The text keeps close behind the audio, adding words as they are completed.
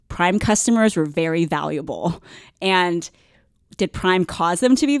Prime customers were very valuable. And did Prime cause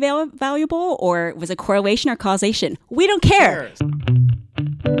them to be valuable, or was it correlation or causation? We don't care.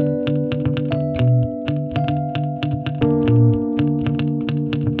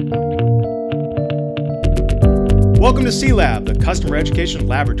 Welcome to C-Lab, the customer education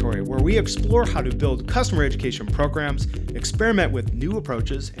laboratory, where we explore how to build customer education programs, experiment with new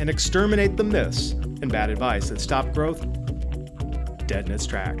approaches, and exterminate the myths and bad advice that stop growth dead in its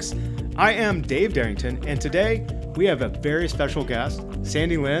tracks. I am Dave Darrington, and today we have a very special guest,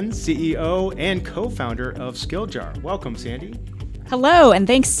 Sandy Lin, CEO and co-founder of Skilljar. Welcome, Sandy. Hello, and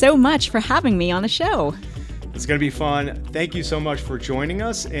thanks so much for having me on the show. It's going to be fun. Thank you so much for joining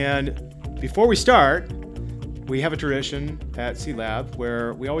us. And before we start, we have a tradition at C-Lab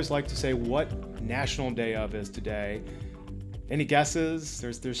where we always like to say what National Day of is today. Any guesses?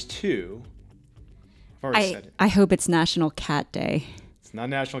 There's two. I've already said it. I hope it's National Cat Day. It's not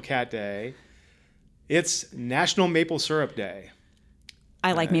National Cat Day. It's National Maple Syrup Day.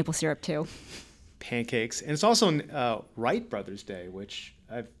 I like maple syrup too. Pancakes. And it's also Wright Brothers Day, which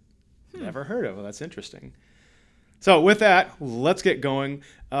I've never heard of. Well, that's interesting. So with that, let's get going.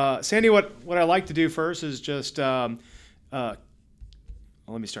 Sandy, what I like to do first is just, let me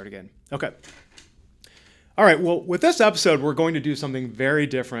start again. Okay. All right, well, with this episode, we're going to do something very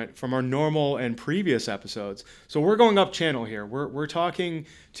different from our normal and previous episodes. So we're going up channel here. We're talking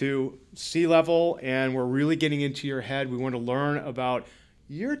to C-level, and we're really getting into your head. We want to learn about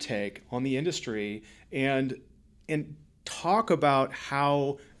your take on the industry and talk about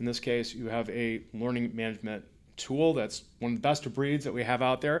how, in this case, you have a learning management tool that's one of the best of breeds that we have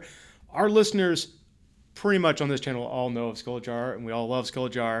out there. Our listeners pretty much on this channel all know of Skilljar, and we all love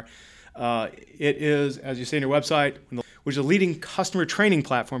Skilljar. It is, as you say in your website, which is a leading customer training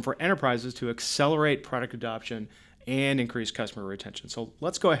platform for enterprises to accelerate product adoption and increase customer retention. So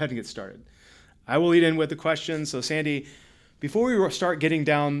let's go ahead and get started. I will lead in with the questions. So Sandy, before we start getting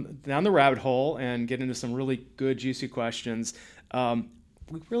down the rabbit hole and get into some really good, juicy questions,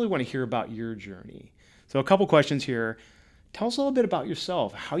 we really want to hear about your journey. So a couple questions here. Tell us a little bit about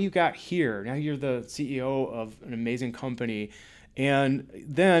yourself, how you got here. Now you're the CEO of an amazing company. And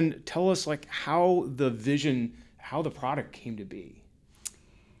then tell us how the product came to be.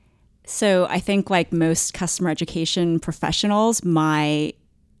 So I think like most customer education professionals, my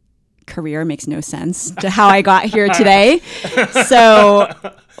career makes no sense to how I got here today. So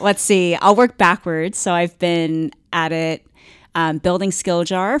let's see, I'll work backwards. So I've been at it building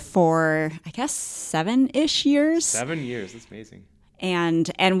Skilljar for, I guess, 7-ish years. 7 years, that's amazing.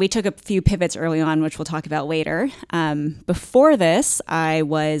 And we took a few pivots early on, which we'll talk about later. Before this, I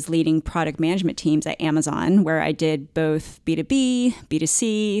was leading product management teams at Amazon, where I did both B2B,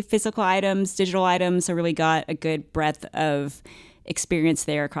 B2C, physical items, digital items. I really got a good breadth of experience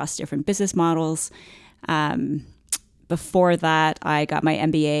there across different business models. Before that, I got my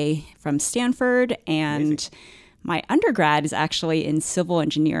MBA from Stanford, and amazing. My undergrad is actually in civil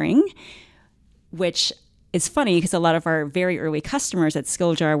engineering, which is funny because a lot of our very early customers at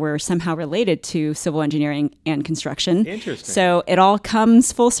Skilljar were somehow related to civil engineering and construction. Interesting. So it all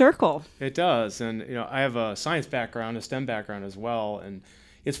comes full circle. It does. And I have a science background, a STEM background as well. And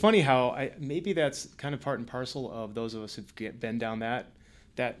it's funny how maybe that's kind of part and parcel of those of us who've been down that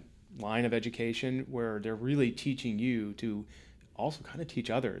line of education where they're really teaching you to also kind of teach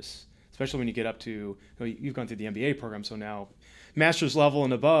others. Especially when you get up to, you've gone through the MBA program, so now master's level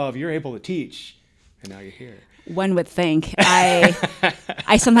and above, you're able to teach, and now you're here. One would think.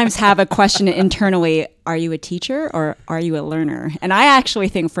 I sometimes have a question internally, are you a teacher or are you a learner? And I actually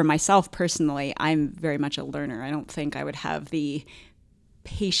think for myself personally, I'm very much a learner. I don't think I would have the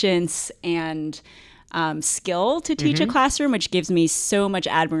patience and skill to teach a classroom, which gives me so much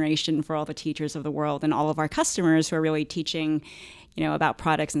admiration for all the teachers of the world and all of our customers who are really teaching about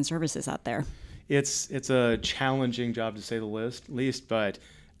products and services out there. It's a challenging job to say the least, but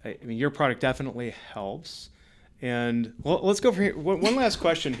I mean, your product definitely helps. And let's go for here. One last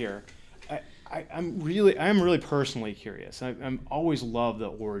question here. I'm really personally curious. I'm always love the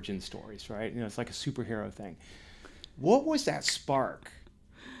origin stories, right? It's like a superhero thing. What was that spark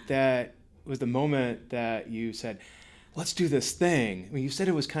that was the moment that you said, let's do this thing? I mean, you said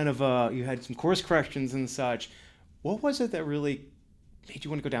it was kind of you had some course corrections and such. What was it that really made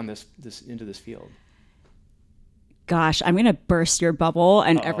you want to go down into this field? Gosh, I'm going to burst your bubble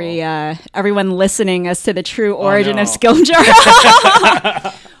and everyone listening as to the true origin of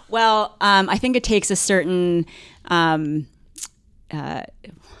Skilljar. Well, I think it takes a certain, how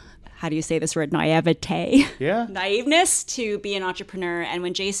how do you say this word, naivete? Yeah. Naiveness to be an entrepreneur. And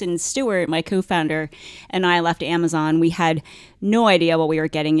when Jason Stewart, my co-founder, and I left Amazon, we had no idea what we were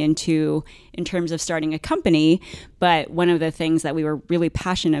getting into in terms of starting a company. But one of the things that we were really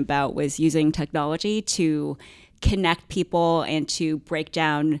passionate about was using technology to connect people and to break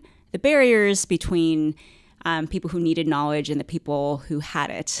down the barriers between people who needed knowledge and the people who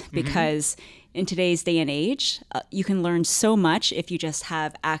had it. Because in today's day and age, you can learn so much if you just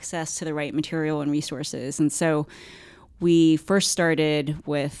have access to the right material and resources. And so we first started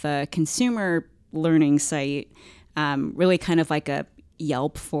with a consumer learning site, really kind of like a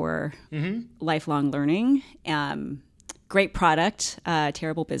Yelp for lifelong learning. Great product,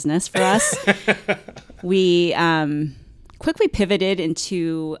 terrible business for us. We quickly pivoted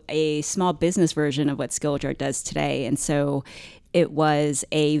into a small business version of what SkillJar does today. And so it was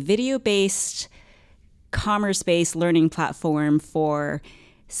a video-based, commerce-based learning platform for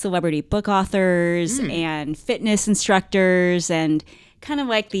celebrity book authors and fitness instructors, and kind of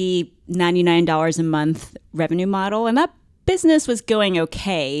like the $99 a month revenue model. And that business was going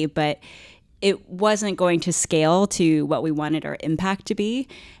okay, but it wasn't going to scale to what we wanted our impact to be.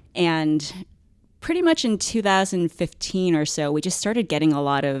 And pretty much in 2015 or so, we just started getting a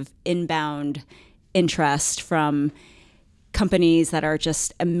lot of inbound interest from companies that are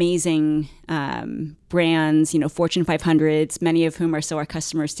just amazing brands, Fortune 500s, many of whom are still our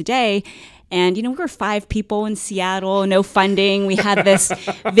customers today. And, we were 5 people in Seattle, no funding. We had this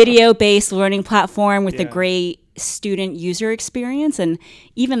video-based learning platform with a great student user experience. And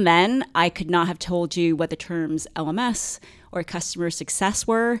even then, I could not have told you what the terms LMS or customer success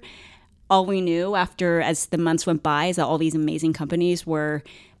were. All we knew as the months went by is that all these amazing companies were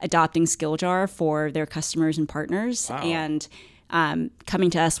adopting SkillJar for their customers and partners. Wow. And coming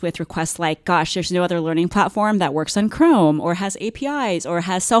to us with requests like, gosh, there's no other learning platform that works on Chrome or has APIs or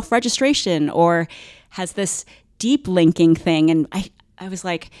has self-registration or has this deep linking thing. And I was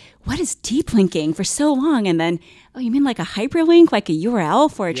like, what is deep linking for so long? And then, oh, you mean like a hyperlink, like a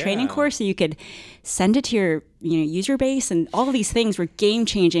URL for a training course so you could send it to your user base? And all of these things were game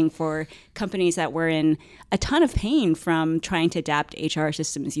changing for companies that were in a ton of pain from trying to adapt HR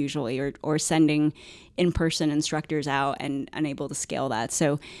systems usually, or sending in-person instructors out and unable to scale that.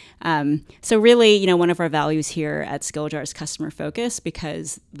 So really, one of our values here at SkillJar is customer focus,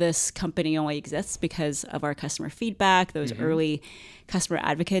 because this company only exists because of our customer feedback, those early customer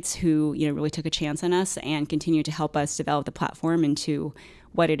advocates who really took a chance on us and continue to help us develop the platform into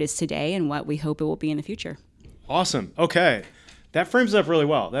what it is today and what we hope it will be in the future. Awesome. Okay. That frames it up really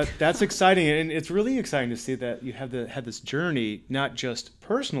well. That's exciting, and it's really exciting to see that you have had this journey, not just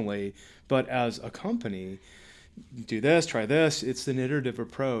personally, but as a company. Do this, try this. It's an iterative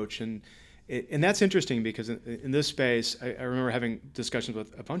approach, and that's interesting because in this space, I remember having discussions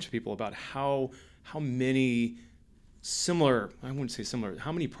with a bunch of people about how many I wouldn't say similar,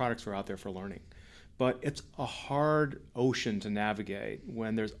 how many products are out there for learning. But it's a hard ocean to navigate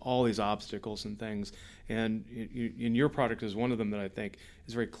when there's all these obstacles and things. And your product is one of them that I think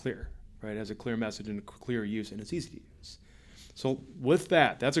is very clear, right? It has a clear message and a clear use, and it's easy to use. So with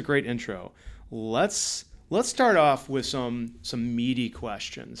that's a great intro. Let's start off with some meaty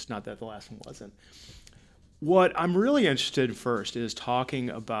questions. Not that the last one wasn't. What I'm really interested in first is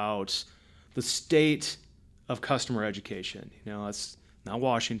talking about the state of customer education. It's not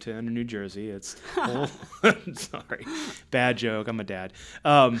Washington or New Jersey. It's sorry, bad joke. I'm a dad.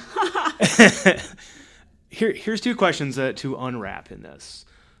 Here's 2 questions to unwrap in this.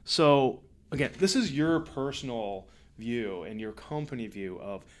 So again, this is your personal view and your company view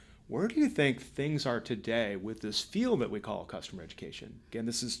of where do you think things are today with this field that we call customer education? Again,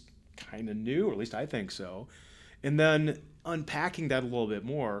 this is kind of new, or at least I think so. And then unpacking that a little bit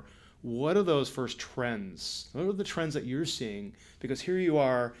more, what are those first trends? What are the trends that you're seeing? Because here you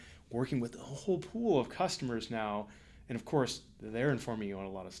are working with a whole pool of customers now, and of course, they're informing you on a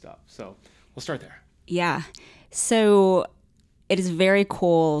lot of stuff. So we'll start there. Yeah. So it is very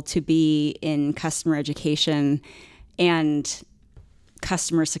cool to be in customer education and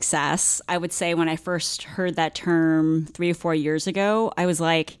customer success. I would say when I first heard that term 3 or 4 years ago, I was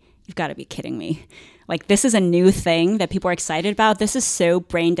like, you've got to be kidding me. Like, this is a new thing that people are excited about. This is so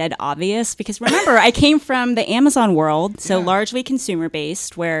brain dead obvious, because remember, I came from the Amazon world, so largely consumer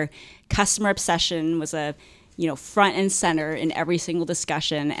based, where customer obsession was a front and center in every single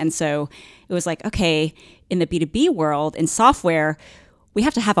discussion. And so it was like, okay, in the B2B world, in software, we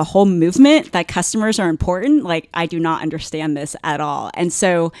have to have a whole movement that customers are important. Like, I do not understand this at all. And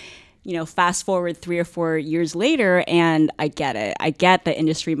so fast forward 3 or 4 years later, and I get it. I get the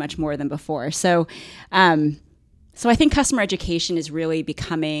industry much more than before. So So I think customer education is really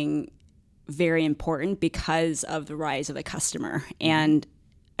becoming very important because of the rise of the customer. And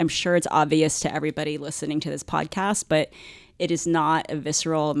I'm sure it's obvious to everybody listening to this podcast, but it is not a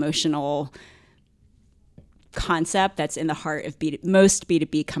visceral, emotional concept that's in the heart of most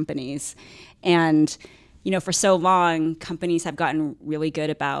B2B companies. And, for so long, companies have gotten really good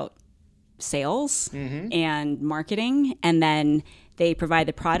about sales and marketing, and then they provide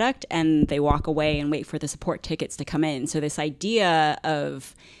the product and they walk away and wait for the support tickets to come in. So this idea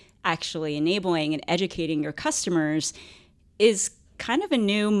of actually enabling and educating your customers is kind of a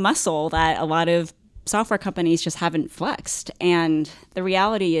new muscle that a lot of software companies just haven't flexed. And the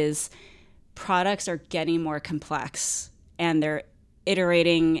reality is products are getting more complex and they're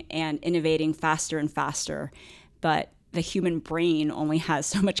iterating and innovating faster and faster. But the human brain only has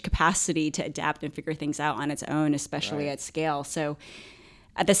so much capacity to adapt and figure things out on its own, especially at scale. So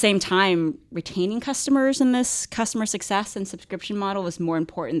at the same time, retaining customers in this customer success and subscription model is more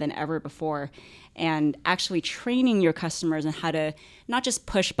important than ever before. And actually training your customers on how to not just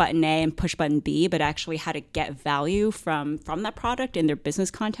push button A and push button B, but actually how to get value from that product in their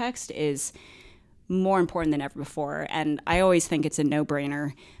business context is more important than ever before. And I always think it's a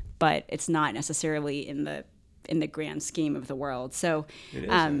no-brainer, but it's not necessarily in the grand scheme of the world. So it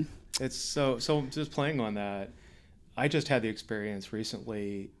isn't. It's so just playing on that. I just had the experience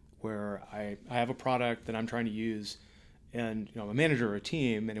recently where I have a product that I'm trying to use, and I'm a manager of a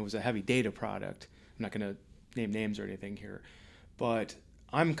team, and it was a heavy data product. I'm not going to name names or anything here, but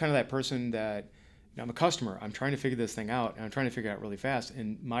I'm kind of that person that I'm a customer. I'm trying to figure this thing out, and I'm trying to figure it out really fast.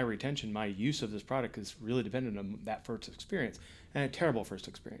 And my retention, my use of this product is really dependent on that first experience, and a terrible first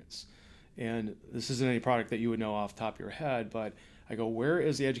experience. And this isn't any product that you would know off the top of your head, but I go, where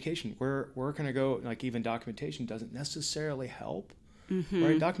is the education? Where can I go? Like even documentation doesn't necessarily help,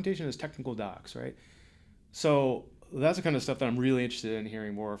 right? Documentation is technical docs, right? So that's the kind of stuff that I'm really interested in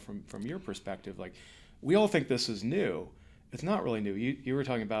hearing more from your perspective. Like, we all think this is new. It's not really new. You were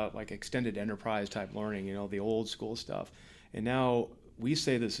talking about like extended enterprise type learning, the old school stuff. And now we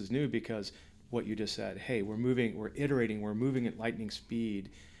say this is new because what you just said, hey, we're iterating, we're moving at lightning speed.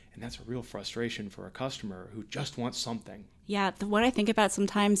 And that's a real frustration for a customer who just wants something. Yeah, what I think about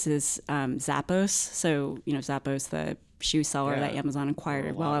sometimes is Zappos. So, Zappos, the shoe seller that Amazon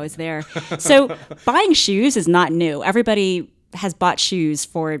acquired while I was there. So buying shoes is not new. Everybody has bought shoes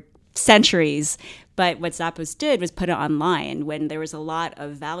for centuries. But what Zappos did was put it online when there was a lot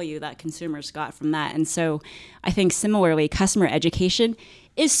of value that consumers got from that. And so I think similarly, customer education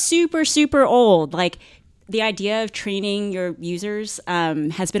is super, super old. Like, the idea of training your users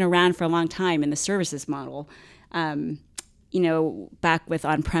has been around for a long time in the services model. Back with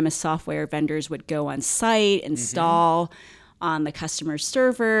on-premise software, vendors would go on site, install on the customer's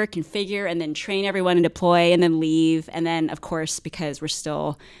server, configure, and then train everyone and deploy, and then leave. And then, of course, because we're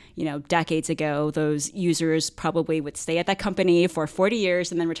still, decades ago, those users probably would stay at that company for 40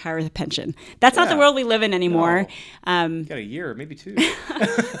 years and then retire with a pension. That's not the world we live in anymore. No. Got a year, maybe two.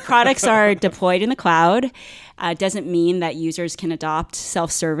 Products are deployed in the cloud. Doesn't mean that users can adopt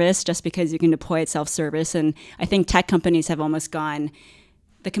self-service just because you can deploy it self-service. And I think tech companies have almost gone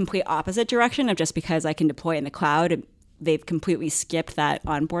the complete opposite direction of just because I can deploy in the cloud. They've completely skipped that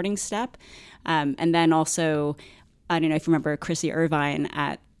onboarding step. And then also, I don't know if you remember Chrissy Irvine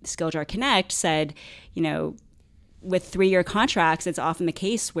at Skilljar Connect said, with 3-year contracts, it's often the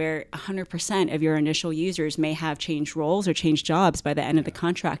case where 100% of your initial users may have changed roles or changed jobs by the end of the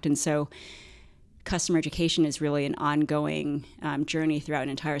contract. And so customer education is really an ongoing journey throughout an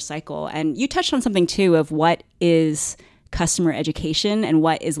entire cycle. And you touched on something too of what is customer education and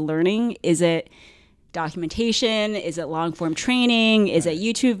what is learning. Is it documentation? Is it long-form training? Is it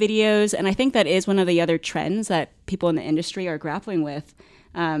YouTube videos? And I think that is one of the other trends that people in the industry are grappling with.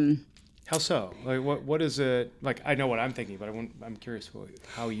 How so? Like, what is it? Like, I know what I'm thinking, but I'm curious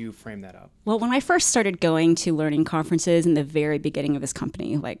how you frame that up. Well, when I first started going to learning conferences in the very beginning of this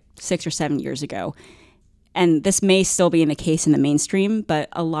company, like 6 or 7 years ago, and this may still be the case in the mainstream, but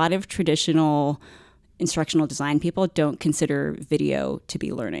a lot of traditional instructional design people don't consider video to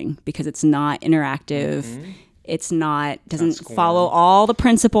be learning because it's not interactive. It's doesn't follow all the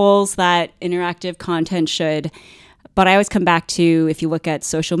principles that interactive content should. But I always come back to, if you look at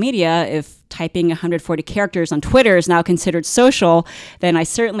social media, if typing 140 characters on Twitter is now considered social, then I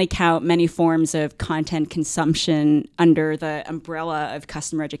certainly count many forms of content consumption under the umbrella of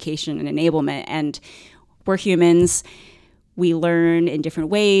customer education and enablement. And we're humans. We learn in different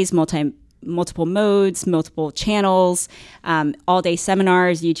ways, multiple modes, multiple channels, all-day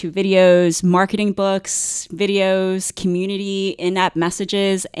seminars, YouTube videos, marketing books, videos, community, in-app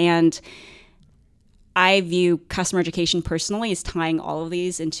messages. And I view customer education personally as tying all of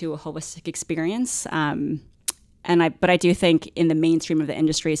these into a holistic experience. But I do think in the mainstream of the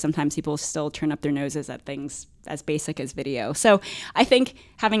industry, sometimes people still turn up their noses at things as basic as video. So I think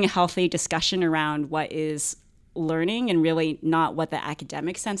having a healthy discussion around what is learning, and really not what the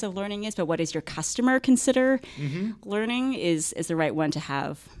academic sense of learning is, but what does your customer consider learning, is the right one to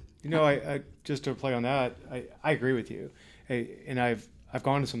have. I just to play on that, I agree with you. And I've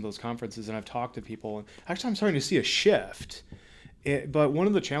gone to some of those conferences and I've talked to people, and actually I'm starting to see a shift. But one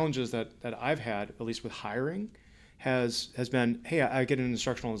of the challenges that I've had, at least with hiring, has been, hey, I get an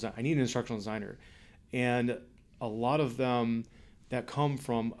instructional design. I need an instructional designer. And a lot of them that come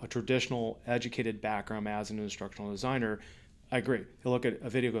from a traditional educated background as an instructional designer, I agree. They look at a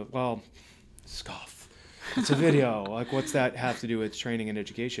video and go, well, scoff. It's a video. Like, what's that have to do with training and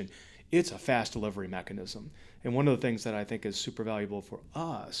education? It's a fast delivery mechanism. And one of the things that I think is super valuable for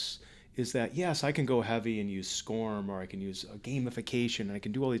us is that, yes, I can go heavy and use SCORM, or I can use a gamification, and I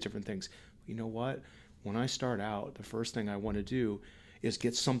can do all these different things. But you know what? When I start out, the first thing I want to do is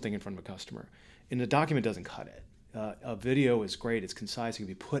get something in front of a customer. And the document doesn't cut it. A video is great. It's concise. It can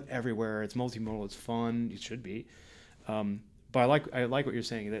be put everywhere. It's multimodal. It's fun. It should be. But I like what you're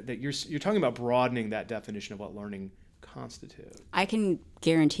saying, that you're talking about broadening that definition of what learning constitutes. I can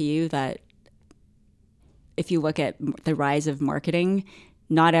guarantee you that if you look at the rise of marketing,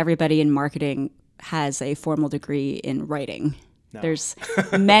 not everybody in marketing has a formal degree in writing. No. There's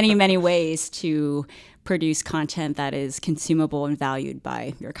many, many ways to produce content that is consumable and valued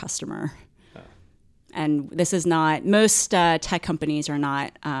by your customer. And this is not, most tech companies are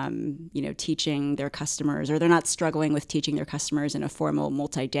not, teaching their customers, or they're not struggling with teaching their customers in a formal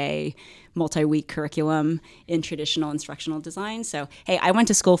multi-day, multi-week curriculum in traditional instructional design. So, hey, I went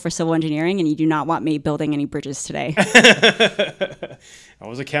to school for civil engineering, and you do not want me building any bridges today. I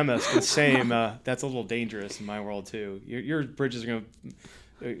was a chemist, and same. That's a little dangerous in my world too. Your bridges are going to...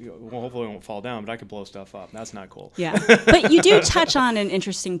 Well, hopefully it won't fall down, but I could blow stuff up. That's not cool. Yeah. But you do touch on an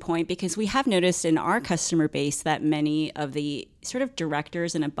interesting point, because we have noticed in our customer base that many of the sort of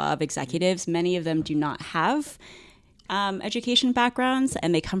directors and above executives, many of them do not have education backgrounds,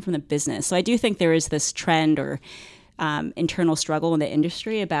 and they come from the business. So I do think there is this trend or internal struggle in the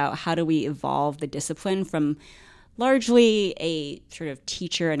industry about how do we evolve the discipline from largely a sort of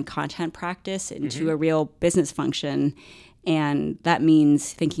teacher and content practice into a real business function. And that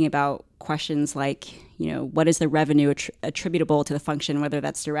means thinking about questions like, what is the revenue attributable to the function, whether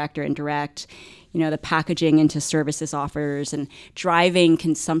that's direct or indirect, the packaging into services offers, and driving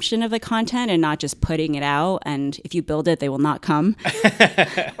consumption of the content and not just putting it out. And if you build it, they will not come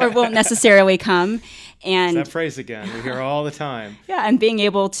or won't necessarily come. And it's that phrase again, we hear all the time. Yeah, and being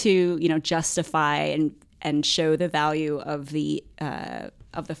able to, justify and show the value of the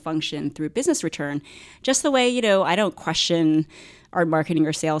function through business return, just the way, I don't question our marketing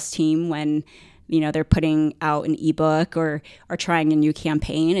or sales team when, they're putting out an ebook or are trying a new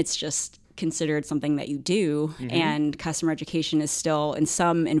campaign. It's just considered something that you do. And customer education is still, in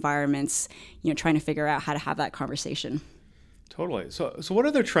some environments, trying to figure out how to have that conversation. Totally. So what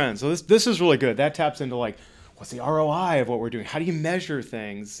are the trends? So this is really good. That taps into like, what's the ROI of what we're doing? How do you measure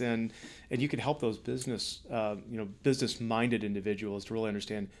things? And you can help those business-minded individuals to really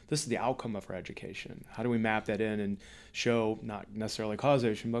understand this is the outcome of our education. How do we map that in and show not necessarily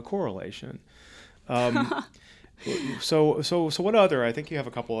causation, but correlation? So what other? I think you have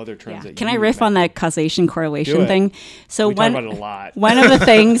a couple other trends. Yeah. Can I riff on that causation correlation thing? So we talk about it a lot. One of the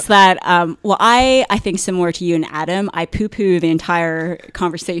things that, I think similar to you and Adam, I poo-poo the entire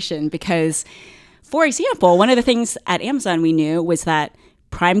conversation because, for example, one of the things at Amazon we knew was that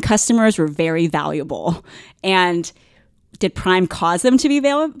Prime customers were very valuable. And did Prime cause them to be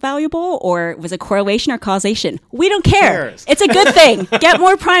valuable, or was it correlation or causation? We don't care. It's a good thing. Get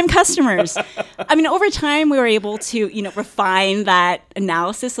more Prime customers. I mean, over time, we were able to, refine that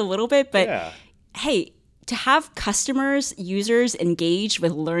analysis a little bit. But hey, to have customers, users engaged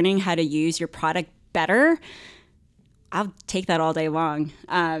with learning how to use your product better, I'll take that all day long.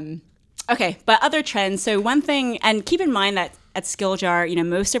 Okay, but other trends. So one thing, and keep in mind that at Skilljar,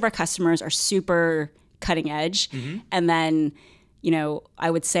 most of our customers are super cutting edge. And then, I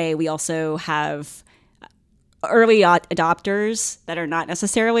would say we also have early adopters that are not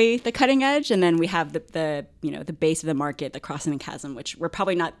necessarily the cutting edge. And then we have the base of the market, the crossing the chasm, which we're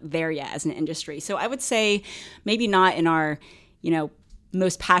probably not there yet as an industry. So I would say maybe not in our,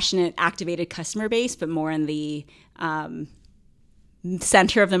 most passionate, activated customer base, but more in the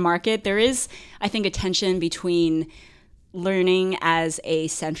center of the market. There is, I think, a tension between learning as a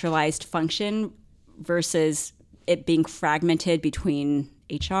centralized function versus it being fragmented between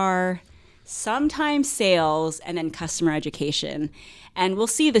HR, sometimes sales, and then customer education. And we'll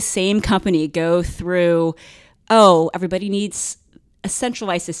see the same company go through, oh, everybody needs a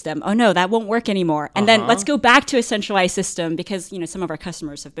centralized system. Oh no, that won't work anymore. And then let's go back to a centralized system because, some of our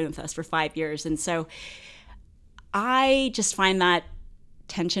customers have been with us for 5 years. And so I just find that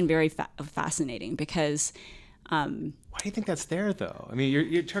tension very fascinating because why do you think that's there though? I mean,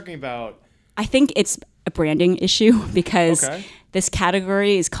 you're talking about, I think it's a branding issue because this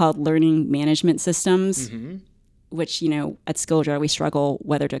category is called learning management systems, which, at Skilljar, we struggle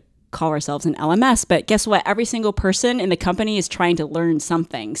whether to call ourselves an LMS. But guess what? Every single person in the company is trying to learn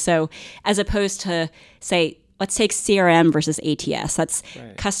something. So as opposed to, say, let's take CRM versus ATS. That's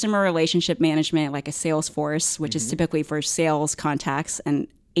customer relationship management, like a Salesforce, which is typically for sales contacts, and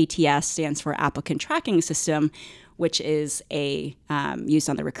ATS stands for applicant tracking system, which is used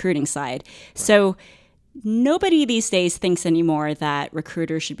on the recruiting side. So nobody these days thinks anymore that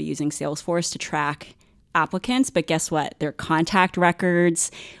recruiters should be using Salesforce to track applicants, but guess what? They're contact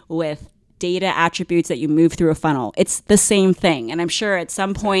records with data attributes that you move through a funnel. It's the same thing. And I'm sure at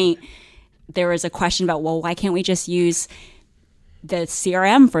some point there was a question about, well, why can't we just use the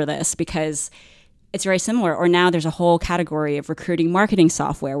CRM for this? Because it's very similar. Or now there's a whole category of recruiting marketing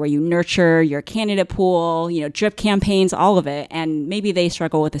software where you nurture your candidate pool, drip campaigns, all of it. And maybe they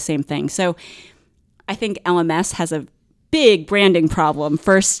struggle with the same thing. So I think LMS has a big branding problem.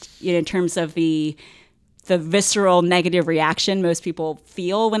 First, in terms of the visceral negative reaction most people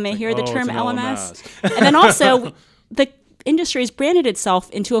feel when they hear the term LMS. And then also the industry has branded itself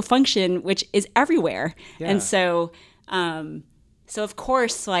into a function which is everywhere. Yeah. And so of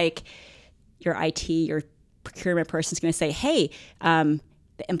course, like your IT, your procurement person is going to say, hey, the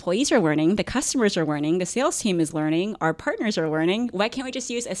employees are learning, the customers are learning, the sales team is learning, our partners are learning. Why can't we just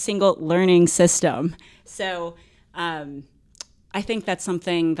use a single learning system? So I think that's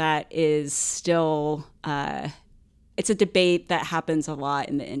something that is still, it's a debate that happens a lot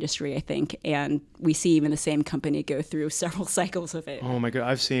in the industry, I think. And we see even the same company go through several cycles of it. Oh my God.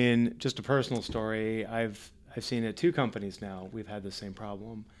 I've seen, just a personal story, I've seen at 2 companies now, we've had the same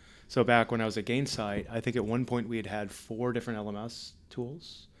problem. So back when I was at Gainsight, I think at one point we had 4 different LMS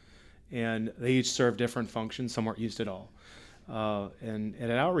tools, and they each served different functions. Some weren't used at all. And at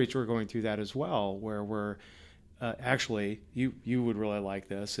Outreach, we're going through that as well, where we're actually, you would really like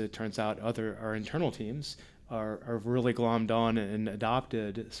this. It turns out our internal teams are really glommed on and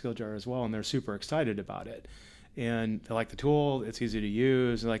adopted Skilljar as well, and they're super excited about it. And they like the tool. It's easy to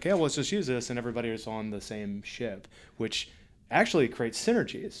use. They're like, yeah, well, let's just use this, and everybody is on the same ship, which actually creates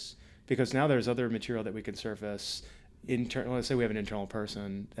synergies because now there's other material that we can surface. Let's say we have an internal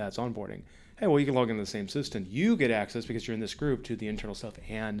person that's onboarding. Hey, well, you can log into the same system. You get access because you're in this group to the internal stuff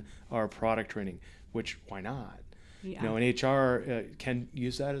and our product training, which why not? Yeah. And HR can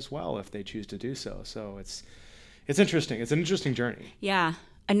use that as well if they choose to do so. So it's interesting. It's an interesting journey. Yeah.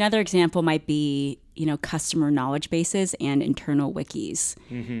 Another example might be, customer knowledge bases and internal wikis.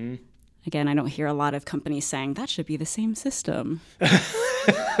 Mm-hmm. Again, I don't hear a lot of companies saying that should be the same system.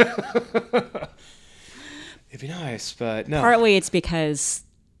 It'd be nice, but no. Partly it's because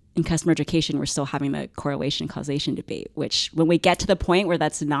in customer education, we're still having the correlation causation debate, which when we get to the point where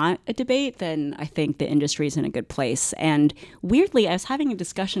that's not a debate, then I think the industry is in a good place. And weirdly, I was having a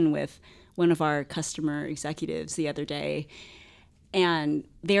discussion with one of our customer executives the other day, and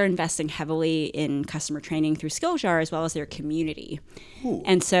they're investing heavily in customer training through Skilljar as well as their community. Ooh.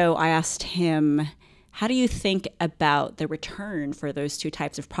 And so I asked him, how do you think about the return for those 2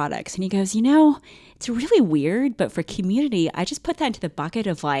 types of products? And he goes, it's really weird, but for community, I just put that into the bucket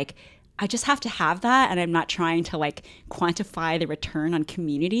of I just have to have that, and I'm not trying to quantify the return on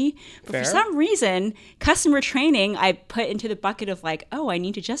community. But Fair. For some reason, customer training, I put into the bucket of I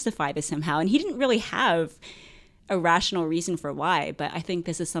need to justify this somehow. And he didn't really have a rational reason for why, but I think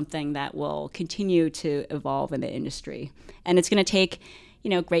this is something that will continue to evolve in the industry. And it's going to take,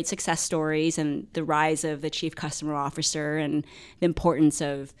 great success stories and the rise of the chief customer officer and the importance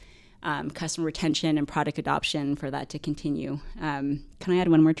of customer retention and product adoption for that to continue. Can I add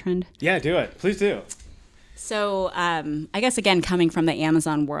one more trend? Yeah, do it. Please do. So I guess, again, coming from the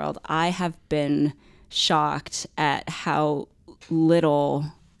Amazon world, I have been shocked at how little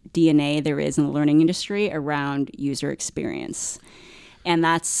DNA there is in the learning industry around user experience. And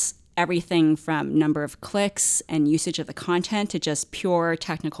that's everything from number of clicks and usage of the content to just pure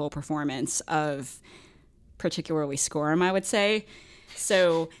technical performance of particularly SCORM, I would say.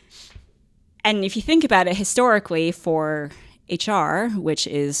 So, and if you think about it historically for HR, which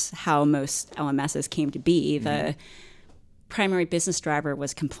is how most LMSs came to be, the primary business driver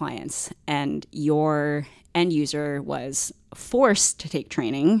was compliance, and your end user was forced to take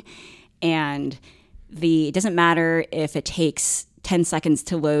training, And it doesn't matter if it takes 10 seconds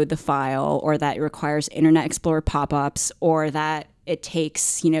to load the file, or that it requires Internet Explorer pop-ups, or that it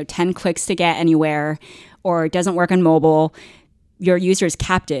takes 10 clicks to get anywhere, or it doesn't work on mobile. Your user is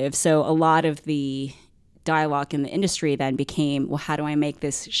captive. So a lot of the dialogue in the industry then became, well, how do I make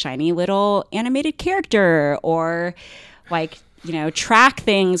this shiny little animated character, or track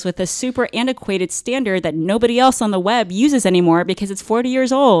things with a super antiquated standard that nobody else on the web uses anymore because it's 40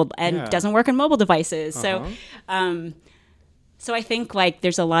 years old and doesn't work on mobile devices. So I think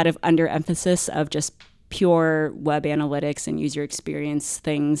there's a lot of underemphasis of just pure web analytics and user experience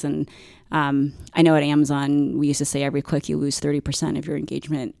things. And I know at Amazon, we used to say every click you lose 30% of your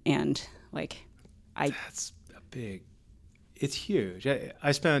engagement. And that's it's huge.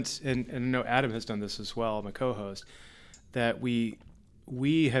 I spent, and I know Adam has done this as well, my co-host, that we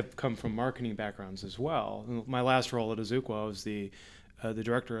have come from marketing backgrounds as well. My last role at Azuqua was the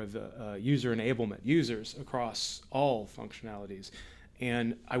director of user enablement, users across all functionalities.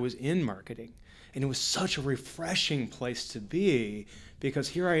 And I was in marketing. And it was such a refreshing place to be, because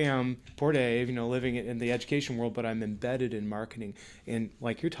here I am, poor Dave, living in the education world, but I'm embedded in marketing. And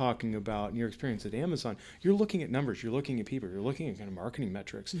like you're talking about in your experience at Amazon, you're looking at numbers, you're looking at people, you're looking at kind of marketing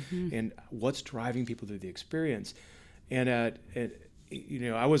metrics and what's driving people through the experience. And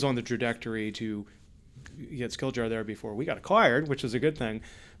I was on the trajectory to get Skilljar there before we got acquired, which is a good thing.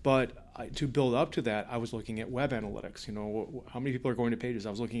 But to build up to that, I was looking at web analytics. How many people are going to pages?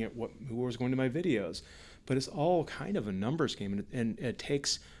 I was looking at who was going to my videos. But it's all kind of a numbers game, and it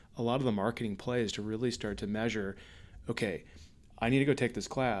takes a lot of the marketing plays to really start to measure, okay, I need to go take this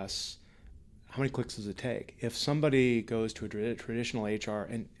class. How many clicks does it take? If somebody goes to a traditional HR,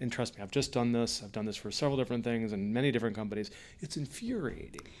 and trust me, I've just done this. I've done this for several different things and many different companies. It's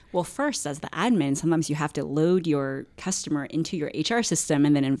infuriating. Well, first, as the admin, sometimes you have to load your customer into your HR system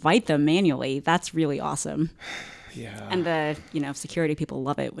and then invite them manually. That's really awesome. Yeah. And the security people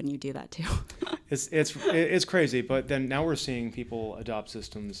love it when you do that too. It's crazy, but then now we're seeing people adopt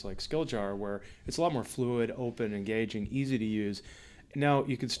systems like Skilljar, where it's a lot more fluid, open, engaging, easy to use. Now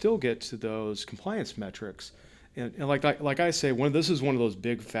you can still get to those compliance metrics, and like I say, this is one of those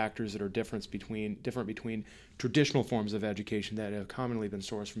big factors that are different between traditional forms of education that have commonly been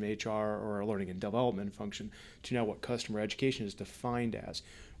sourced from HR or a learning and development function to now what customer education is defined as.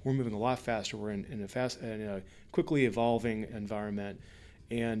 We're moving a lot faster. We're in a quickly evolving environment,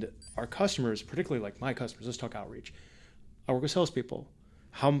 and our customers, particularly like my customers, let's talk outreach. I work with salespeople.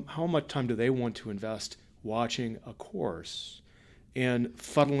 How much time do they want to invest watching a course and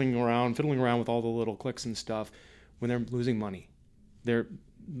fiddling around with all the little clicks and stuff when they're losing money?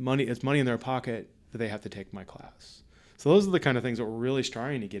 It's money in their pocket that they have to take my class. So those are the kind of things that we're really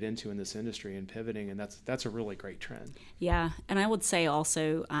starting to get into in this industry and pivoting, and that's a really great trend. Yeah, and I would say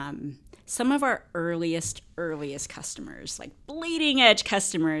also some of our earliest customers, like bleeding edge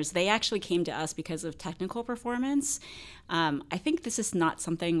customers, they actually came to us because of technical performance. I think this is not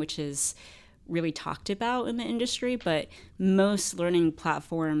something which is really talked about in the industry, but most learning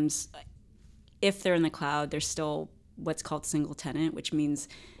platforms, if they're in the cloud, they're still what's called single tenant, which means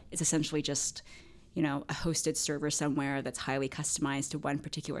it's essentially just a hosted server somewhere that's highly customized to one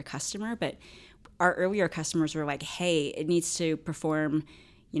particular customer. But our earlier customers were like, hey, it needs to perform,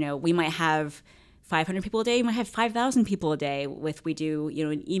 we might have 500 people a day, we might have 5,000 people a day we do,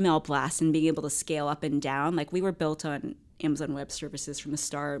 an email blast, and being able to scale up and down. Like, we were built on Amazon Web Services from the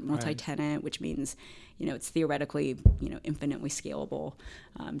start, multi-tenant, right, which means, it's theoretically, infinitely scalable.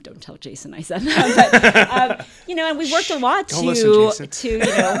 Don't tell Jason I said that. But, and we worked a lot to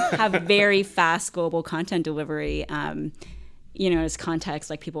have very fast global content delivery. As context,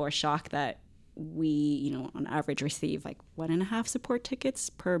 like, people are shocked that we, on average receive 1.5 support tickets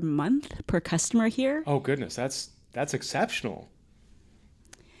per month per customer here. Oh, goodness. That's exceptional.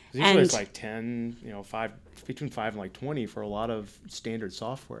 Usually it's 10, between 5 and 20 for a lot of standard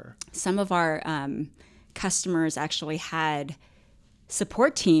software. Some of our customers actually had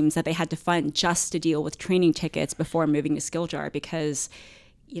support teams that they had to fund just to deal with training tickets before moving to Skilljar, because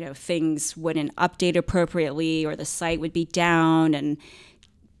things wouldn't update appropriately, or the site would be down and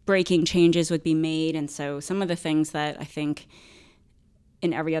breaking changes would be made. And so some of the things that I think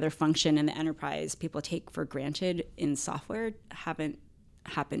in every other function in the enterprise people take for granted in software haven't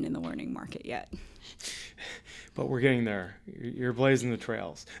happened in the learning market yet. But we're getting there. You're blazing the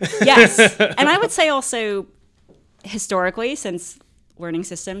trails. Yes. And I would say also, historically, since learning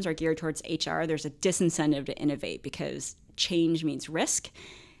systems are geared towards HR, there's a disincentive to innovate because change means risk,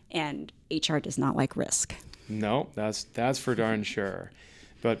 and HR does not like risk. No, that's for darn sure.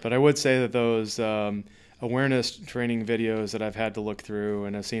 But I would say that those awareness training videos that I've had to look through,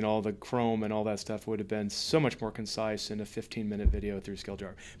 and I've seen all the Chrome and all that stuff, would have been so much more concise in a 15-minute video through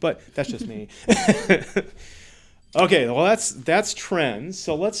SkillJar. But that's just me. Okay, well that's trends.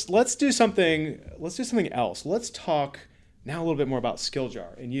 So let's do something else. Let's talk now a little bit more about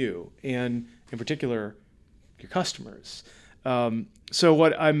SkillJar and you, and in particular your customers. So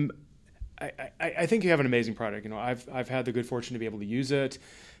what I think you have an amazing product. I've had the good fortune to be able to use it.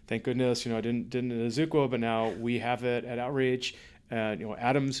 Thank goodness, I didn't at Azuqua, but now we have it at Outreach.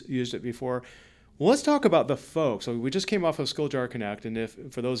 Adam's used it before. Well, let's talk about the folks. So we just came off of SkillJar Connect,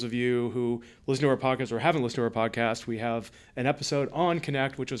 and for those of you who listen to our podcast or haven't listened to our podcast, we have an episode on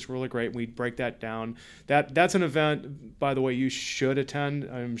Connect, which was really great. We break that down. That's an event, by the way, you should attend.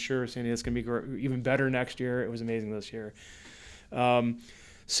 I'm sure, Sandy, it's going to be even better next year. It was amazing this year.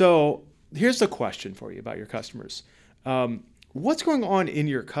 So here's the question for you about your customers. What's going on in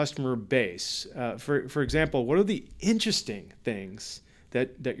your customer base? For example, what are the interesting things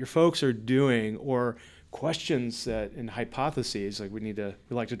that your folks are doing, or questions and hypotheses? Like we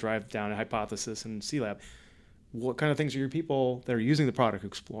like to drive down a hypothesis in C-Lab. What kind of things are your people that are using the product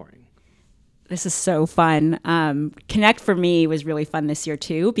exploring? This is so fun. Connect for me was really fun this year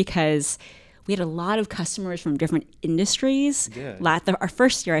too, because we had a lot of customers from different industries. Our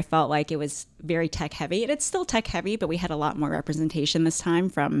first year, I felt like it was very tech heavy, and it's still tech heavy, but we had a lot more representation this time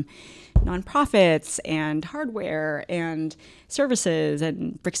from nonprofits and hardware and services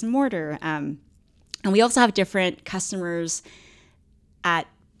and bricks and mortar. And we also have different customers at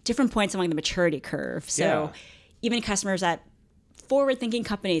different points along the maturity curve. So even customers at forward-thinking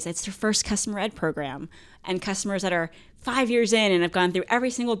companies, it's their first customer ed program, and customers that are 5 years in and have gone through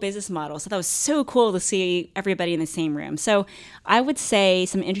every single business model. So that was so cool to see everybody in the same room. So I would say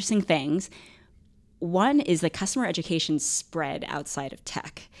some interesting things. One is the customer education spread outside of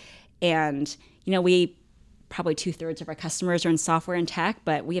tech. And, we probably 2/3 of our customers are in software and tech,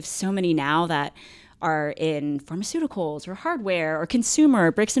 but we have so many now that are in pharmaceuticals or hardware or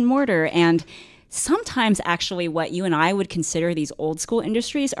consumer, bricks and mortar. And sometimes actually what you and I would consider these old school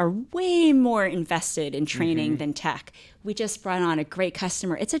industries are way more invested in training than tech. We just brought on a great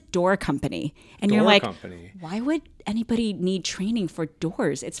customer. It's a door company. And you're like, why would anybody need training for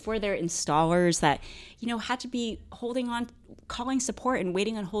doors? It's for their installers that, had to be calling support and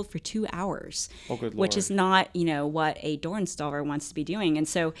waiting on hold for 2 hours, which is not, what a door installer wants to be doing. And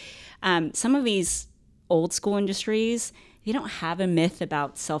so some of these old school industries, they don't have a myth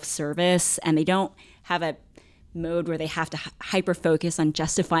about self-service, and they don't have a mode where they have to hyper-focus on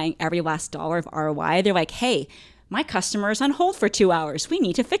justifying every last dollar of ROI. They're like, hey, my customer's on hold for 2 hours. We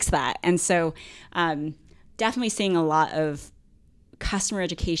need to fix that. And so definitely seeing a lot of customer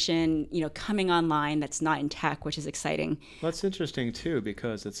education, coming online that's not in tech, which is exciting. That's interesting too,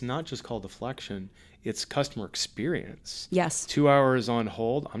 because it's not just call deflection, it's customer experience. Yes. 2 hours on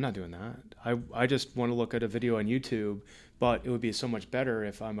hold, I'm not doing that. I just want to look at a video on YouTube, but it would be so much better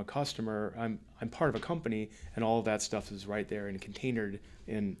if I'm a customer, I'm part of a company, and all of that stuff is right there and containered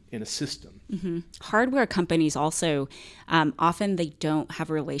in a system. Mm-hmm. Hardware companies also, often they don't have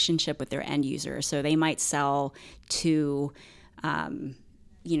a relationship with their end user. So they might sell to, an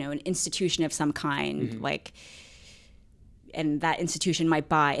institution of some kind, and that institution might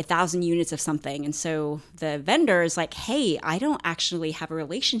buy 1,000 units of something. And so the vendor is like, hey, I don't actually have a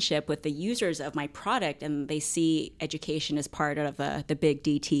relationship with the users of my product. And they see education as part of the big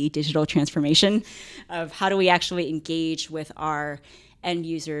DT, digital transformation, of how do we actually engage with our end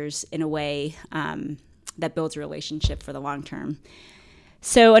users in a way that builds a relationship for the long term.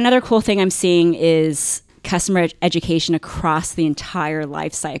 So another cool thing I'm seeing is customer education across the entire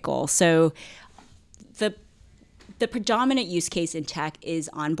life cycle. So the predominant use case in tech is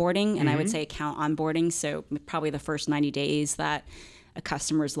onboarding, and I would say account onboarding, so probably the first 90 days that a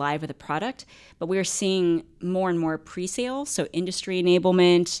customer is live with a product. But we're seeing more and more pre-sale, so industry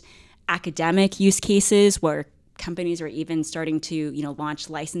enablement, academic use cases where companies are even starting to launch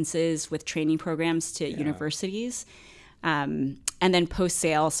licenses with training programs to universities. And then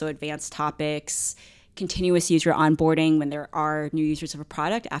post-sale, so advanced topics, continuous user onboarding when there are new users of a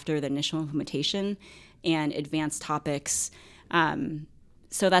product after the initial implementation, and advanced topics.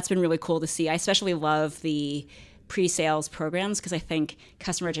 So that's been really cool to see. I especially love the pre-sales programs because I think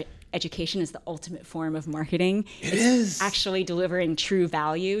customer education is the ultimate form of marketing. It is actually delivering true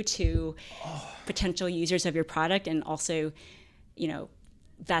value to potential users of your product, and also,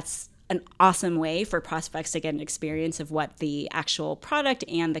 that's an awesome way for prospects to get an experience of what the actual product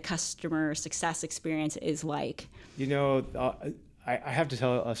and the customer success experience is like. I have to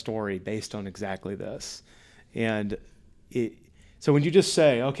tell a story based on exactly this. And So when you just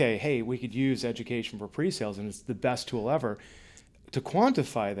say, okay, hey, we could use education for pre-sales and it's the best tool ever, to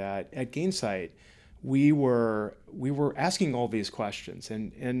quantify that at Gainsight, we were asking all these questions,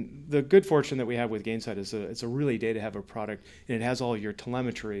 and the good fortune that we have with Gainsight is it's a really data-heavy product, and it has all your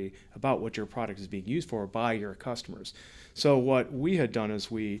telemetry about what your product is being used for by your customers. So what we had done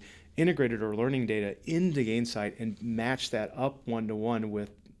is we integrated our learning data into Gainsight and matched that up one-to-one with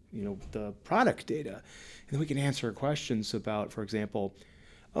the product data, and then we can answer questions about, for example,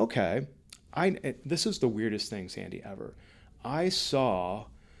 okay, this is the weirdest thing, Sandy, ever. I saw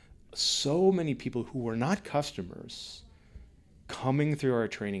so many people who were not customers coming through our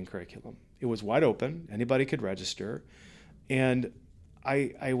training curriculum. It was wide open. Anybody could register. And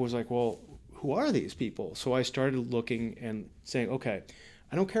I was like, well, who are these people? So I started looking and saying, okay,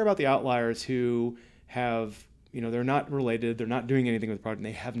 I don't care about the outliers who have, they're not related, they're not doing anything with product, and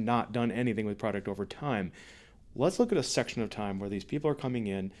they have not done anything with product over time. Let's look at a section of time where these people are coming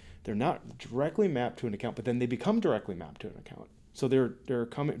in, they're not directly mapped to an account, but then they become directly mapped to an account. So they're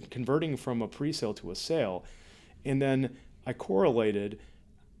converting from a pre-sale to a sale. And then I correlated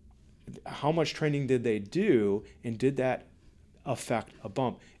how much training did they do, and did that affect a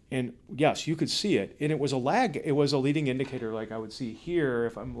bump? And yes, you could see it. And it was a lag. It was a leading indicator, like I would see here,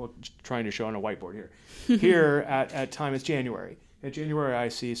 if I'm trying to show on a whiteboard here. Here at time, it's January. At January, I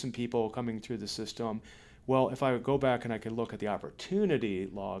see some people coming through the system. Well, if I would go back and I could look at the opportunity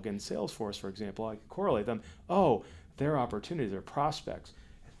log in Salesforce, for example, I could correlate them. Oh, their opportunities, their prospects.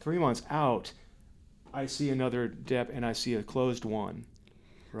 3 months out, I see another dip and I see a closed one,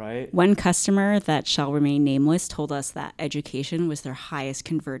 right? One customer that shall remain nameless told us that education was their highest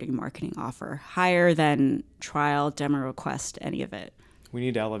converting marketing offer, higher than trial, demo request, any of it. We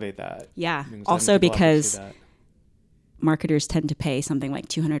need to elevate that. Yeah. Also because marketers tend to pay something like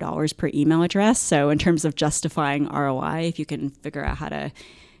 $200 per email address. So in terms of justifying ROI, if you can figure out how to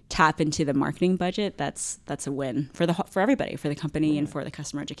tap into the marketing budget, that's a win for everybody, for the company and for the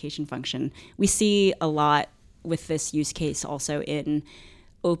customer education function. We see a lot with this use case also in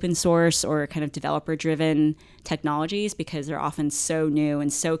open source or kind of developer driven technologies, because they're often so new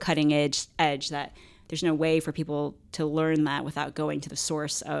and so cutting edge that there's no way for people to learn that without going to the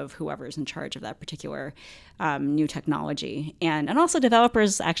source of whoever's in charge of that particular new technology. And also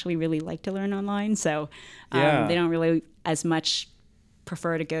developers actually really like to learn online, so they don't really as much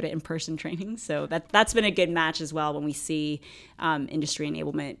prefer to go to in-person training. So that's been a good match as well when we see industry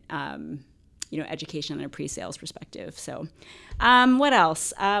enablement, education in a pre-sales perspective. So what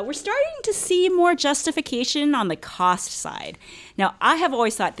else? We're starting to see more justification on the cost side. Now, I have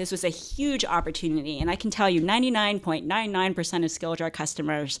always thought this was a huge opportunity, and I can tell you 99.99% of SkillJar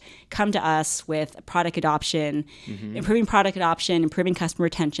customers come to us with product adoption, improving product adoption, improving customer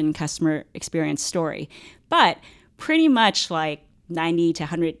retention, customer experience story. But pretty much like 90 to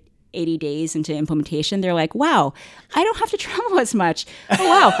 180 days into implementation, they're like, wow, I don't have to travel as much. Oh,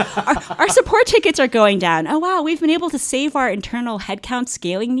 wow, our support tickets are going down. Oh, wow, we've been able to save our internal headcount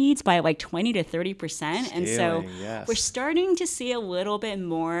scaling needs by like 20 to 30%. And so we're starting to see a little bit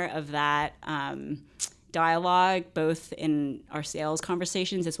more of that dialogue, both in our sales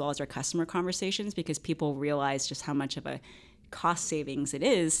conversations as well as our customer conversations, because people realize just how much of a cost savings it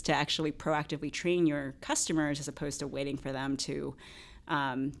is to actually proactively train your customers as opposed to waiting for them to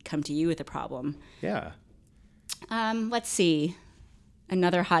come to you with a problem. Yeah. Let's see.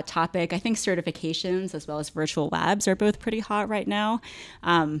 Another hot topic. I think certifications as well as virtual labs are both pretty hot right now.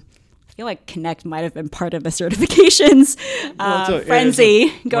 I feel like Connect might have been part of the certifications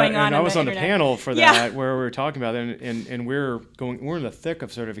frenzy going on. And I was on the panel for that, Yeah. where we were talking about it, and we're in the thick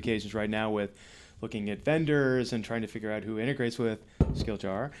of certifications right now with looking at vendors and trying to figure out who integrates with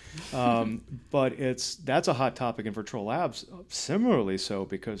SkillJar. But that's a hot topic in virtual labs, similarly so,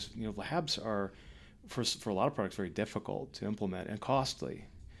 because labs are, for a lot of products, very difficult to implement and costly.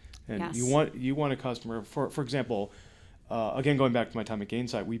 And Yes. you want a customer, for example, again, going back to my time at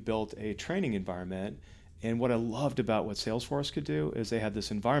Gainsight, we built a training environment. And what I loved about what Salesforce could do is they had this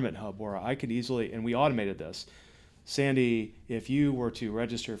environment hub where I could easily, and we automated this. Sandy, if you were to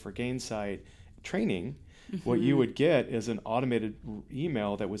register for Gainsight training, what you would get is an automated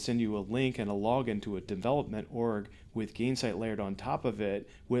email that would send you a link and a login to a development org with Gainsight layered on top of it,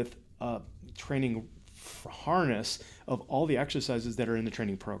 with a training harness of all the exercises that are in the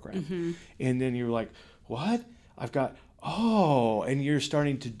training program. And then you're like, what? And you're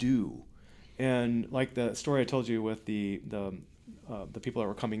starting to do. And like the story I told you with the people that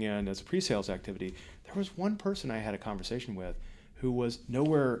were coming in as a pre-sales activity, there was one person I had a conversation with who was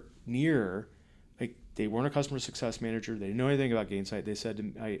nowhere near, like, they weren't a customer success manager. They didn't know anything about Gainsight. They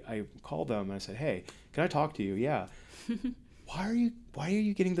said, I called them and I said, hey, can I talk to you? Yeah. why are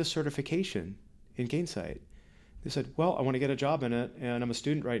you getting this certification in Gainsight? They said, well, I want to get a job in it, and I'm a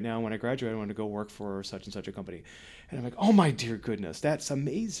student right now. When I graduate, I want to go work for such and such a company. And I'm like, oh my dear goodness, that's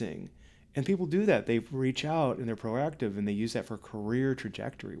amazing. And people do that. They reach out and they're proactive, and they use that for career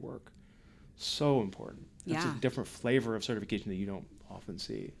trajectory work. So important. It's a different flavor of certification that you don't often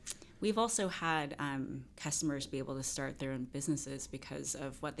see. We've also had customers be able to start their own businesses because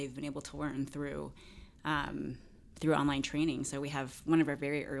of what they've been able to learn through online training. So we have one of our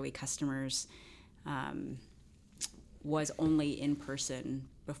very early customers was only in person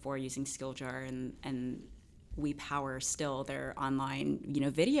before using Skilljar, and we power still their online,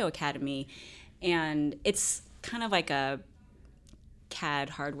 video academy, and it's kind of like a CAD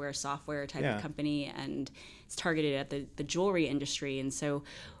hardware software type of company, and it's targeted at the jewelry industry. And so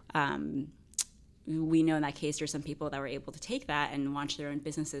we know in that case there's some people that were able to take that and launch their own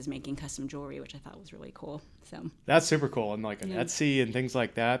businesses making custom jewelry, which I thought was really cool. So that's super cool. And like on Etsy and things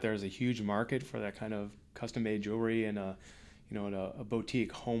like that, there's a huge market for that kind of custom made jewelry and a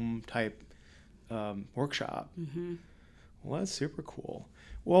boutique home type workshop. Mm-hmm. Well, that's super cool.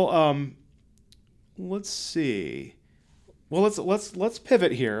 Well, let's see. Well, let's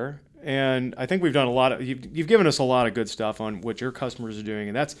pivot here, and I think we've done a lot of. You've given us a lot of good stuff on what your customers are doing,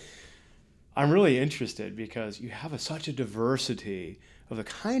 and I'm really interested because you have such a diversity of the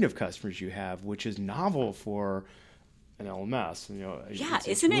kind of customers you have, which is novel for an LMS.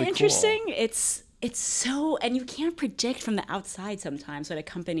 Isn't really it interesting? Cool. It's so, and you can't predict from the outside sometimes what a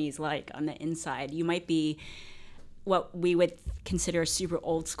company's like on the inside. You might be what we would consider a super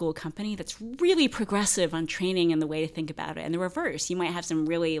old school company that's really progressive on training and the way to think about it. And the reverse, you might have some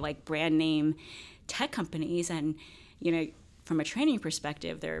really like brand name tech companies, and from a training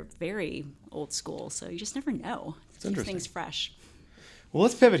perspective, they're very old school. So you just never know. It's interesting. Things fresh. Well,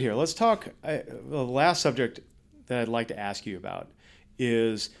 let's pivot here. Let's talk. The last subject that I'd like to ask you about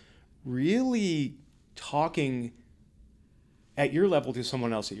is really talking at your level to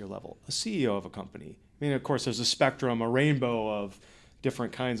someone else at your level, a CEO of a company. I mean, of course, there's a spectrum, a rainbow of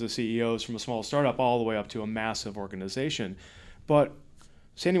different kinds of CEOs, from a small startup all the way up to a massive organization. But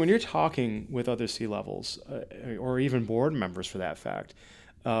Sandy, when you're talking with other C-levels, or even board members for that fact,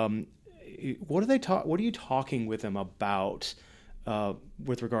 what are you talking with them about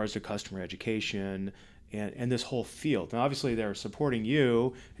with regards to customer education and this whole field? Now, obviously, they're supporting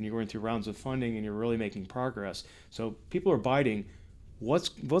you, and you're going through rounds of funding, and you're really making progress. So people are biting. What's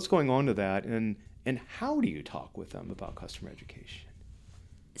going on to that, and how do you talk with them about customer education?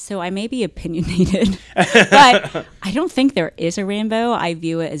 So I may be opinionated, but I don't think there is a rainbow. I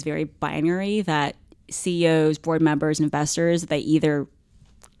view it as very binary, that CEOs, board members, investors, they either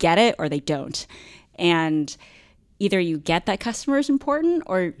get it or they don't. And either you get that customer is important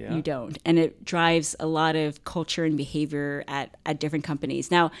or you don't. And it drives a lot of culture and behavior at different companies.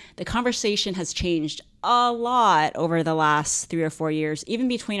 Now, the conversation has changed a lot over the last 3 or 4 years, even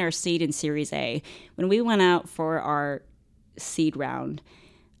between our seed and Series A. When we went out for our seed round,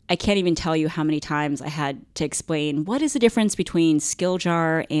 I can't even tell you how many times I had to explain what is the difference between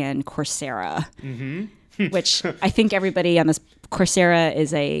Skilljar and Coursera, which I think everybody on this, Coursera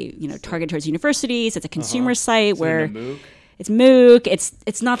is targeted towards universities. It's a consumer site where it's MOOC.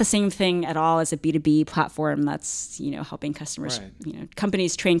 It's not the same thing at all as a B2B platform that's helping customers,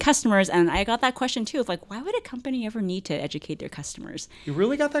 companies train customers. And I got that question too of like, why would a company ever need to educate their customers? You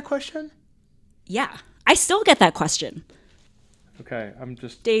really got that question? Yeah, I still get that question. Okay, I'm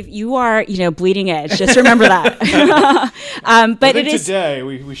just... Dave, you are, bleeding edge. Just remember that. But it is... Today,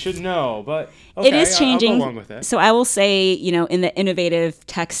 we should know, but okay, it is changing. I'll go along with it. So I will say, in the innovative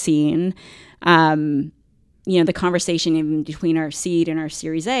tech scene, the conversation in between our seed and our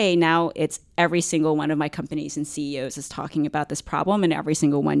Series A, now it's every single one of my companies and CEOs is talking about this problem, and every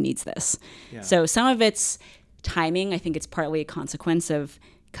single one needs this. Yeah. So some of it's timing. I think it's partly a consequence of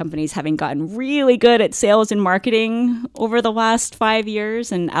companies having gotten really good at sales and marketing over the last 5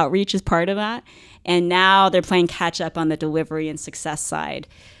 years, and outreach is part of that. And now they're playing catch up on the delivery and success side.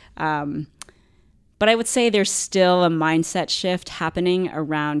 But I would say there's still a mindset shift happening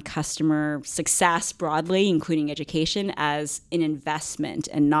around customer success broadly, including education, as an investment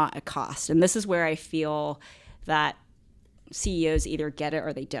and not a cost. And this is where I feel that CEOs either get it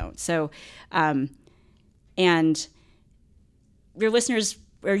or they don't. So, and your listeners,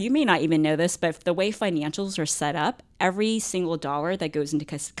 or you may not even know this, but the way financials are set up, every single dollar that goes into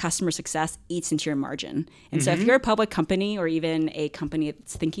customer success eats into your margin. And so if you're a public company or even a company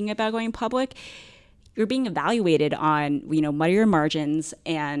that's thinking about going public, you're being evaluated on, what are your margins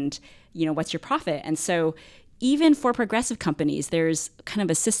and, what's your profit. And so even for progressive companies, there's kind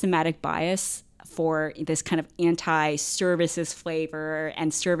of a systematic bias for this kind of anti-services flavor,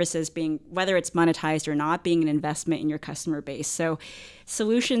 and services being, whether it's monetized or not, being an investment in your customer base. So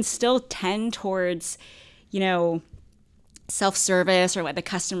solutions still tend towards, self-service, or let the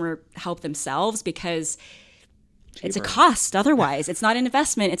customer help themselves, because it's a cost otherwise. It's not an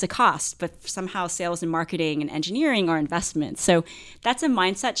investment, it's a cost. But somehow sales and marketing and engineering are investments. So that's a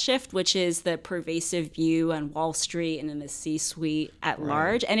mindset shift, which is the pervasive view on Wall Street and in the C-suite at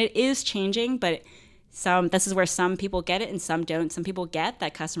large. And it is changing, but this is where some people get it and some don't. Some people get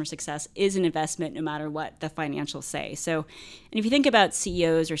that customer success is an investment no matter what the financials say. So, and if you think about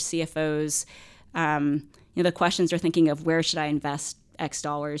CEOs or CFOs, the questions they're thinking of, where should I invest X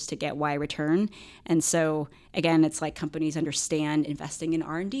dollars to get Y return? And so again, it's like companies understand investing in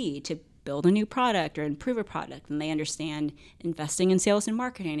R&D to build a new product or improve a product, and they understand investing in sales and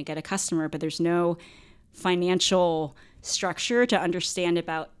marketing to get a customer, but there's no financial structure to understand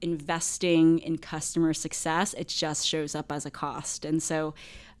about investing in customer success. It just shows up as a cost. And so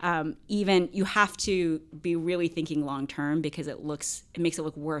even you have to be really thinking long term, because it makes it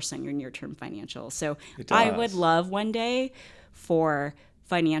look worse on your near term financials. So I would love one day for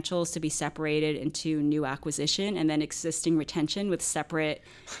financials to be separated into new acquisition and then existing retention with separate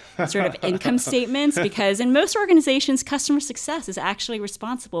sort of income statements, because in most organizations, customer success is actually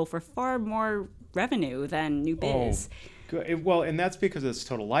responsible for far more revenue than new biz. Good. Well, and that's because it's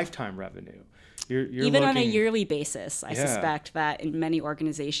total lifetime revenue. You're even on a yearly basis, I suspect that in many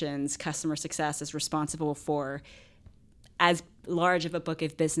organizations, customer success is responsible for as large of a book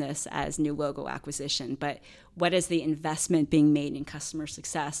of business as new logo acquisition. But what is the investment being made in customer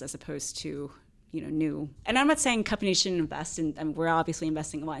success as opposed to new? And I'm not saying companies shouldn't invest in, and we're obviously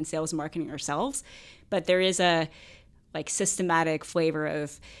investing a lot in sales and marketing ourselves, but there is a systematic flavor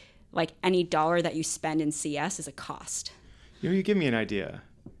of any dollar that you spend in CS is a cost. You give me an idea.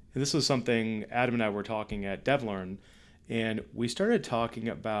 And this was something Adam and I were talking at DevLearn, and we started talking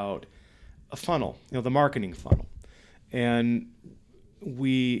about a funnel, the marketing funnel. And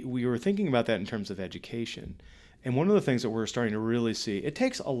we were thinking about that in terms of education. And one of the things that we're starting to really see, it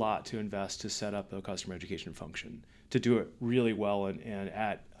takes a lot to invest to set up a customer education function, to do it really well and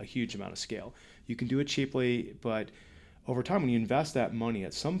at a huge amount of scale. You can do it cheaply, but over time, when you invest that money,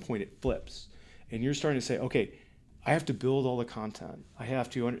 at some point it flips. And you're starting to say, okay, I have to build all the content. I have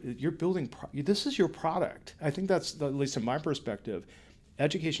to, you're building, this is your product. I think that's, at least in my perspective,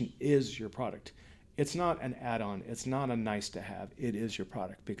 education is your product. It's not an add-on. It's not a nice to have. It is your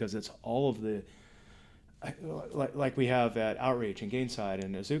product, because it's all of the, like we have at Outreach and Gainside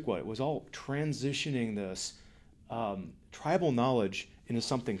and Azuqua, it was all transitioning this tribal knowledge into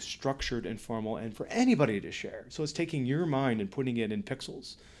something structured and formal and for anybody to share. So it's taking your mind and putting it in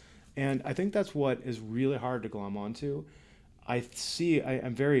pixels. And I think that's what is really hard to glom onto. I'm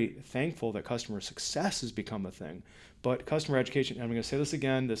very thankful that customer success has become a thing, but customer education, and I'm going to say this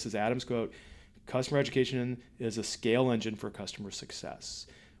again, this is Adam's quote, customer education is a scale engine for customer success.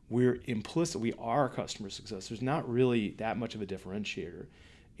 We are customer success. There's not really that much of a differentiator.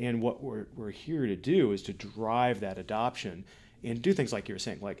 And what we're here to do is to drive that adoption and do things like you were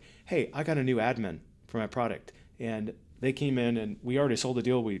saying, like, hey, I got a new admin for my product, and they came in and we already sold the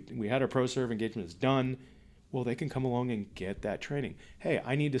deal. We had our ProServe engagement is done. Well, they can come along and get that training. Hey,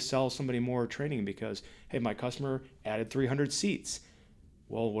 I need to sell somebody more training because, hey, my customer added 300 seats.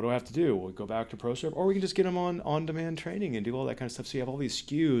 Well, what do I have to do? We'll go back to ProServe, or we can just get them on-demand training and do all that kind of stuff. So you have all these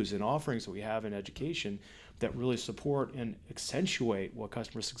SKUs and offerings that we have in education that really support and accentuate what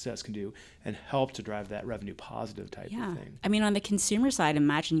customer success can do and help to drive that revenue positive type of thing. I mean, on the consumer side,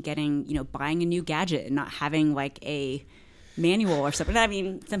 imagine buying a new gadget and not having a manual or something. I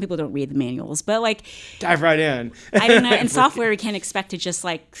mean, some people don't read the manuals, but dive right in. I don't know. In software, we can't expect to just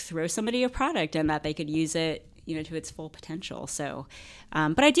throw somebody a product and that they could use it to its full potential. So,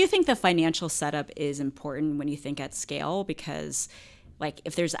 but I do think the financial setup is important when you think at scale, because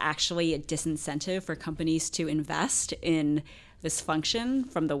if there's actually a disincentive for companies to invest in this function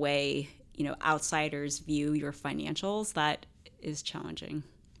from the way, outsiders view your financials, that is challenging.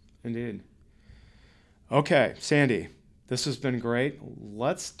 Indeed. Okay, Sandy, this has been great.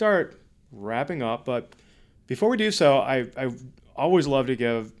 Let's start wrapping up. But before we do so, I always love to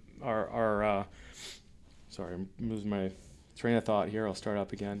give our sorry, I'm losing my train of thought here. I'll start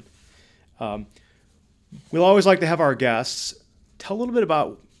up again. We'll always like to have our guests tell a little bit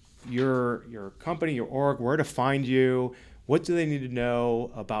about your company, your org, where to find you, what do they need to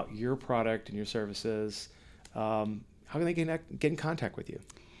know about your product and your services, how can they get in contact with you?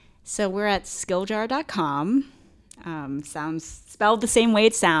 So we're at skilljar.com. Sounds spelled the same way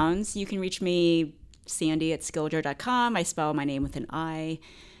it sounds. You can reach me, Sandy, at skilljar.com. I spell my name with an I.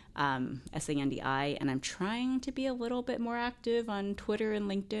 Sandy I, and I'm trying to be a little bit more active on Twitter and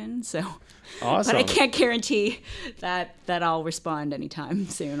LinkedIn. So, awesome. But I can't guarantee that I'll respond anytime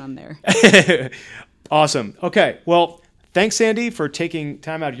soon on there. Awesome. Okay. Well, thanks, Sandy, for taking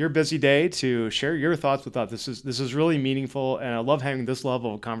time out of your busy day to share your thoughts with us. This is really meaningful, and I love having this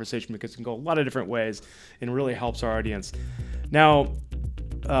level of conversation because it can go a lot of different ways and really helps our audience. Now,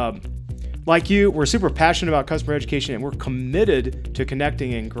 like you, we're super passionate about customer education, and we're committed to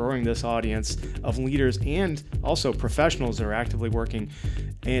connecting and growing this audience of leaders and also professionals that are actively working,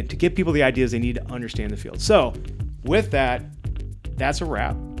 and to give people the ideas they need to understand the field. So with that, that's a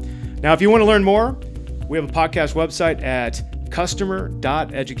wrap. Now, if you want to learn more, we have a podcast website at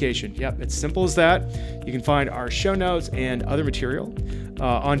customer.education. Yep, it's simple as that. You can find our show notes and other material.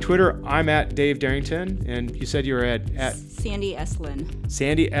 On Twitter, I'm at Dave Darrington, and you said you're at Sandy S. Lynn.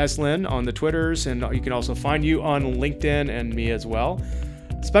 Sandy S. Lynn on the Twitters, and you can also find you on LinkedIn and me as well.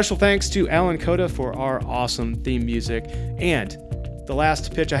 Special thanks to Alan Coda for our awesome theme music. And the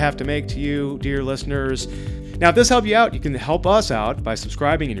last pitch I have to make to you, dear listeners. Now, if this helped you out, you can help us out by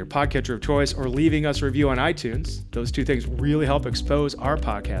subscribing in your podcatcher of choice or leaving us a review on iTunes. Those two things really help expose our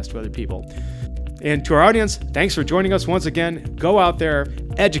podcast to other people. And to our audience, thanks for joining us once again. Go out there,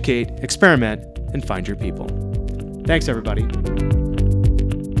 educate, experiment, and find your people. Thanks, everybody.